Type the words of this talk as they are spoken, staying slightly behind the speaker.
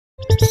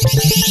Good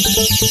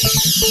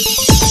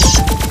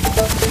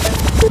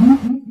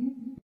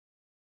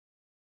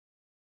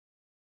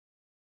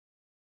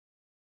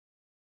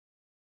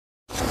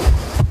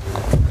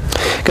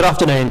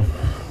afternoon.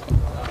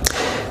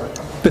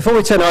 Before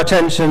we turn our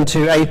attention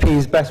to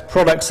AP's best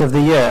products of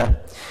the year,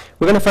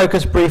 we're going to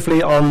focus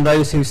briefly on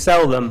those who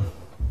sell them.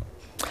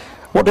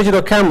 What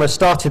Digital Camera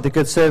started the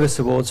Good Service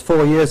Awards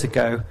 4 years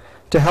ago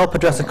to help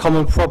address a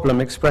common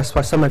problem expressed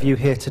by some of you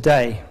here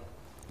today.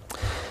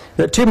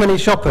 That too many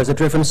shoppers are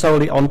driven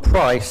solely on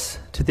price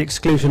to the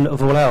exclusion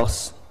of all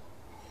else.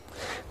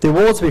 The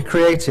awards were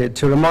created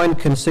to remind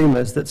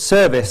consumers that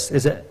service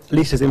is at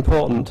least as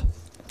important,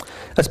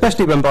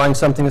 especially when buying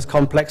something as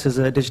complex as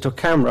a digital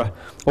camera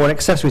or an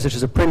accessory such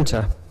as a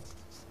printer.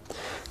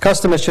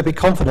 Customers should be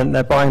confident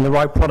they're buying the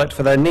right product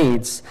for their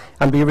needs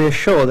and be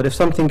reassured that if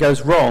something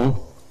goes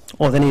wrong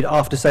or they need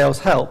after-sales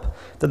help,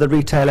 that the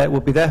retailer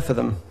will be there for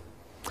them.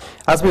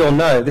 As we all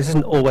know, this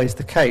isn't always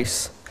the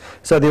case,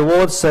 so the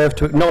awards serve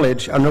to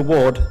acknowledge and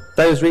reward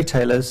those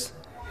retailers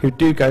who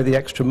do go the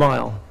extra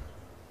mile.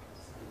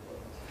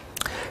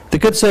 The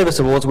Good Service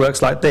Awards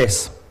works like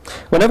this.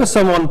 Whenever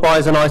someone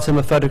buys an item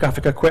of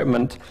photographic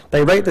equipment,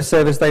 they rate the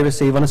service they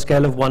receive on a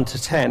scale of 1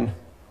 to 10.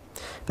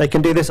 They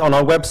can do this on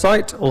our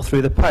website or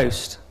through the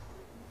post.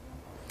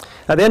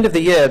 At the end of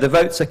the year, the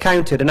votes are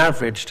counted and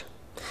averaged.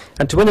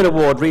 And to win an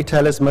award,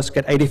 retailers must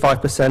get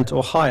 85%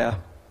 or higher.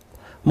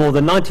 More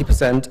than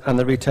 90% and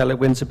the retailer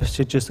wins a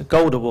prestigious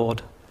Gold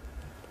Award.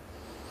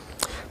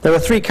 There are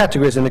 3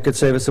 categories in the Good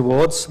Service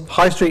Awards: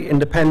 High Street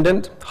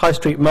Independent, High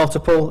Street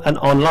Multiple and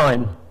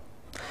Online.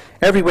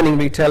 Every winning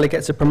retailer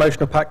gets a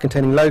promotional pack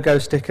containing logo,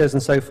 stickers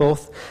and so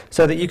forth,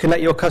 so that you can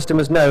let your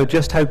customers know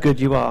just how good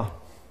you are.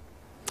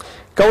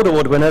 Gold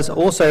Award winners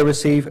also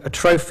receive a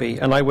trophy,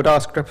 and I would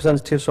ask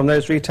representatives from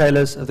those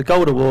retailers of the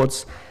Gold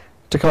Awards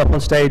to come up on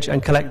stage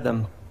and collect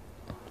them.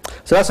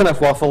 So that's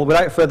enough waffle.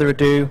 Without further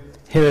ado,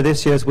 here are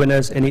this year's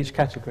winners in each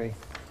category.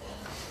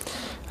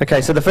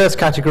 Okay, so the first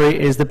category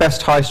is the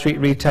Best High Street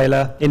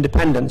Retailer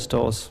Independent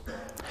Stores.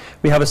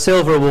 We have a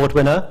Silver Award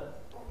winner.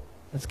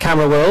 That's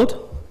Camera World.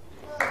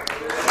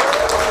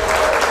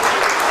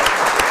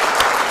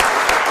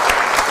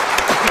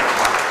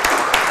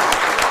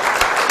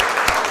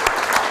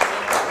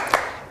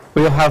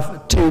 We will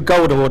have 2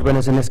 Gold Award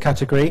winners in this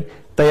category.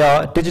 They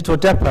are Digital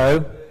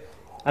Depot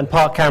and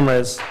Park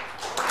Cameras.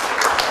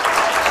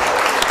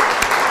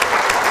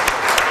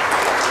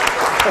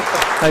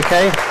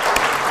 Okay.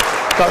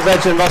 Got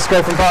Reg and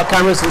Roscoe from Park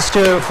Cameras and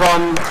Stuart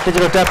from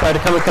Digital Depot to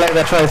come and collect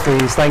their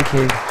trophies. Thank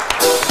you.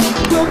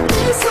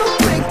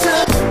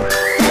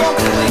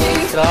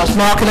 Could I ask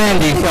Mark and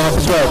Andy to come up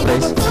as well,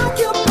 please?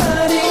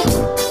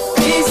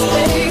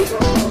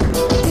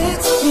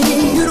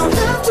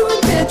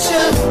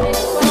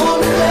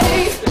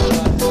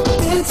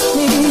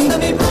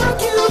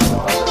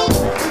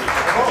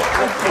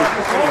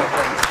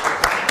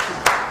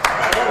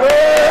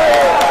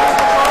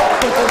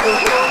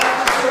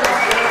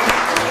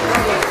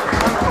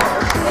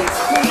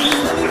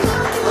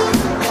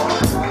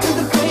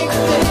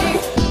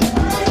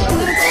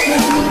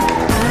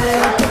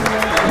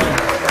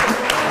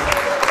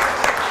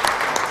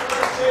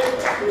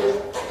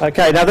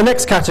 Okay, now the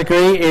next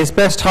category is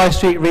Best High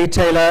Street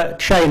Retailer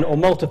Chain or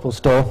Multiple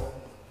Store.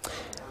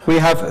 We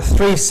have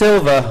 3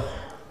 Silver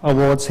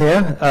Awards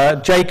here,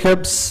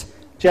 Jacobs,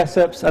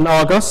 Jessops and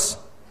Argos.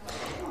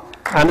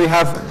 And we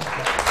have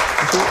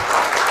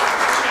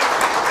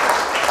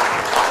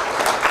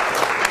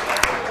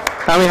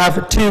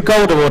have 2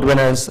 Gold Award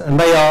winners, and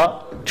they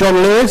are John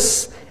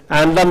Lewis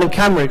and London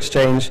Camera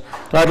Exchange.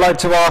 And I'd like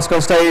to ask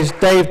on stage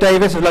Dave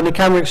Davis of London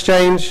Camera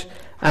Exchange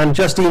and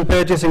Justine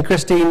Burgess and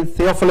Christine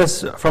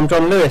Theophilus from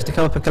John Lewis to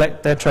come up and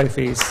collect their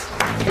trophies.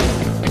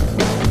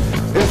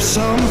 If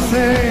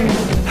something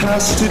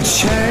has to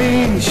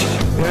change,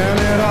 and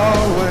it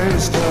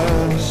always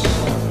does,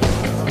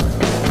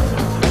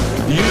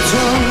 you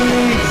don't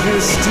need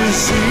this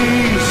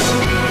disease,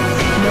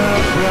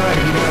 not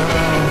right now.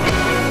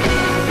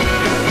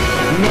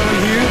 No,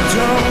 you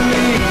don't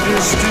need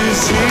this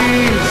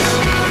disease,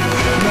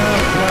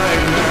 not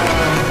right now.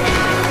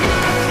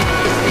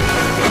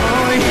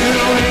 Oh, you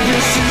don't need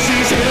this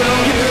disease, you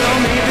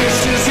don't need this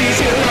disease,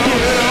 you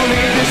don't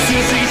need this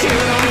disease, you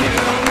don't.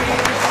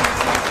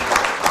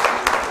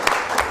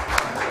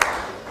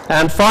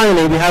 And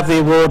finally, we have the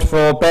award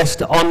for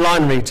Best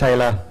Online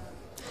Retailer.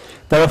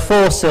 There are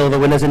 4 silver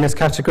winners in this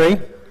category: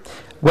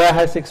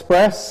 Warehouse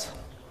Express,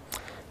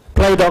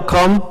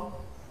 Play.com,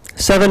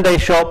 7 Day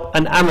Shop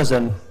and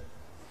Amazon.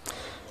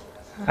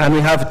 And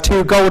we have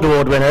 2 Gold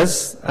Award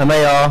winners, and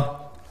they are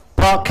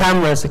Park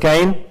Cameras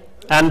again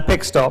and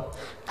Pickstop.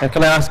 And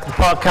can I ask the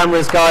Park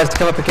Cameras guys to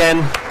come up again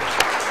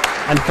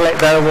and collect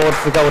their award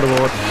for the Gold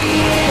Award?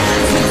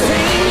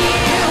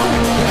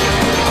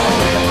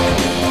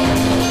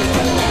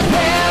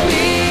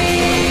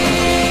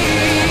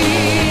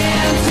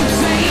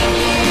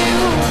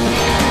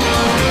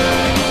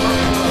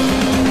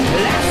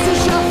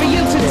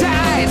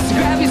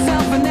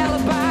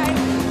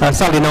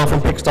 Sadly, no one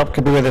from Pickstop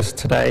could be with us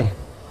today.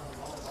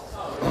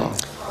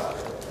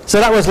 So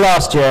that was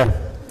last year.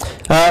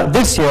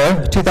 This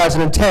year,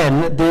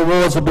 2010, the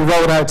awards will be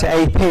rolled out to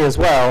AP as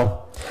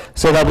well,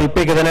 so they'll be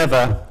bigger than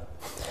ever.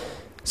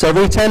 So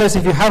retailers,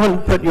 if you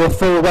haven't put your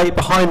full weight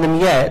behind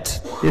them yet,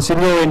 it's in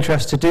your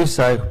interest to do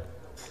so.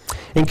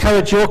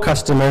 Encourage your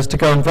customers to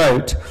go and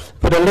vote.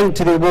 Put a link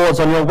to the awards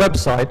on your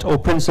website or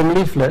print some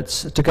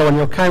leaflets to go on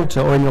your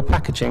counter or in your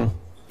packaging.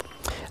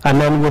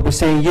 And then we'll be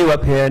seeing you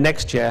up here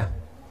next year.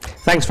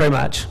 Thanks very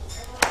much.